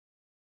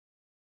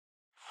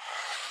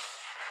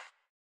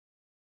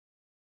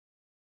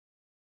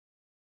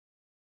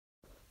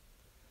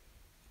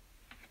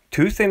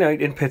Tuesday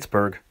night in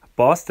Pittsburgh,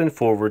 Boston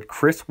forward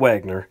Chris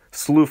Wagner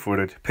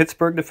slew-footed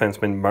Pittsburgh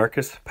defenseman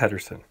Marcus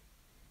Petterson.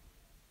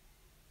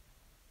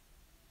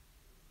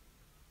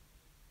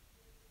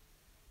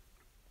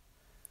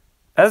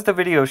 As the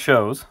video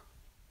shows,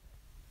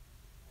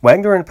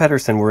 Wagner and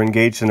Petterson were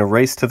engaged in a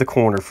race to the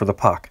corner for the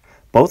puck.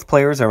 Both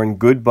players are in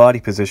good body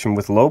position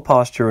with low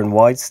posture and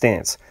wide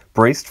stance,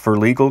 braced for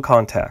legal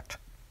contact.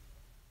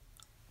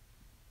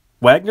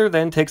 Wagner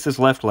then takes his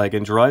left leg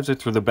and drives it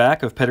through the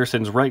back of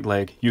Pettersson's right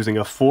leg using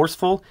a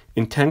forceful,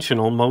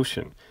 intentional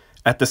motion.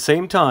 At the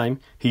same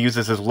time, he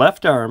uses his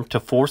left arm to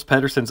force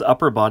Pettersson's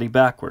upper body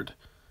backward.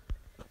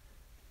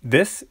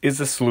 This is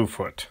a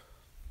slew-foot.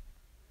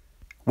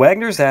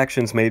 Wagner's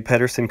actions made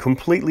Petterson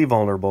completely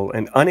vulnerable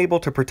and unable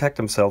to protect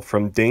himself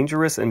from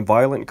dangerous and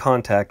violent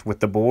contact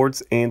with the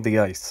boards and the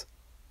ice.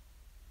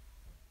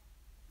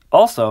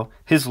 Also,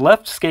 his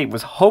left skate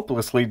was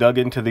hopelessly dug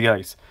into the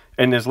ice,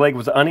 and his leg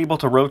was unable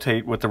to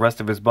rotate with the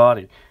rest of his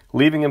body,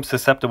 leaving him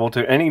susceptible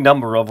to any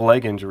number of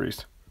leg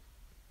injuries.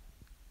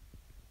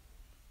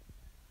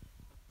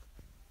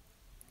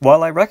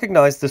 While I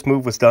recognize this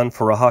move was done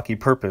for a hockey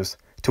purpose,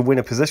 to win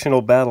a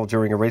positional battle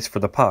during a race for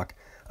the puck,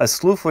 a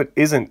slew-foot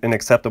isn't an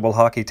acceptable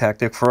hockey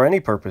tactic for any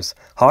purpose,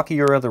 hockey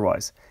or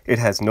otherwise. It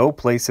has no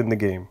place in the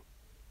game.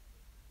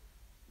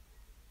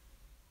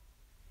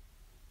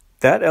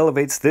 That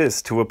elevates this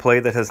to a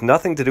play that has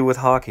nothing to do with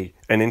hockey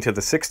and into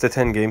the 6 to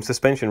 10 game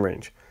suspension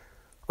range.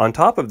 On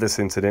top of this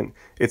incident,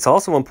 it's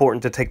also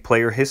important to take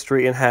player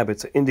history and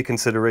habits into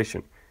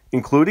consideration,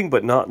 including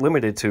but not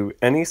limited to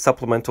any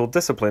supplemental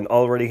discipline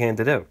already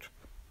handed out.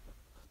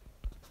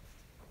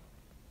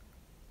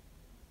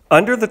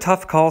 Under the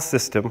tough call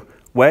system,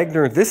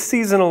 Wagner this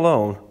season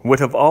alone would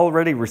have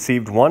already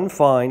received 1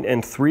 fine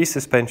and 3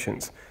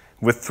 suspensions,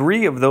 with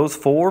 3 of those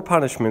 4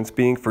 punishments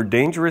being for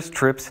dangerous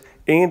trips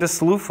and a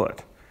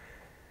slew-foot.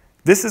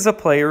 This is a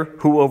player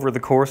who, over the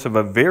course of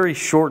a very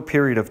short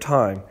period of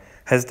time,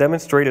 has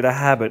demonstrated a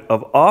habit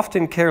of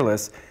often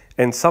careless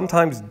and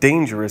sometimes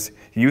dangerous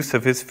use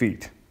of his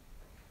feet.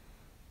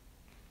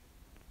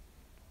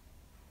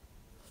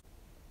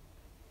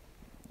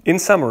 In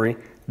summary,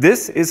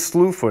 this is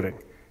slew-footing.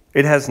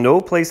 It has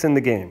no place in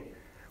the game.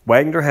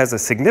 Wagner has a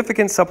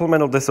significant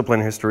supplemental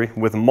discipline history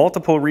with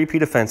multiple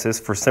repeat offenses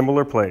for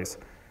similar plays.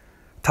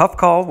 Tough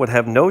Call would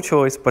have no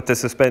choice but to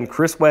suspend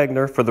Chris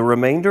Wagner for the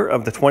remainder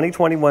of the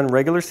 2021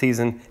 regular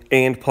season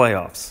and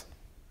playoffs.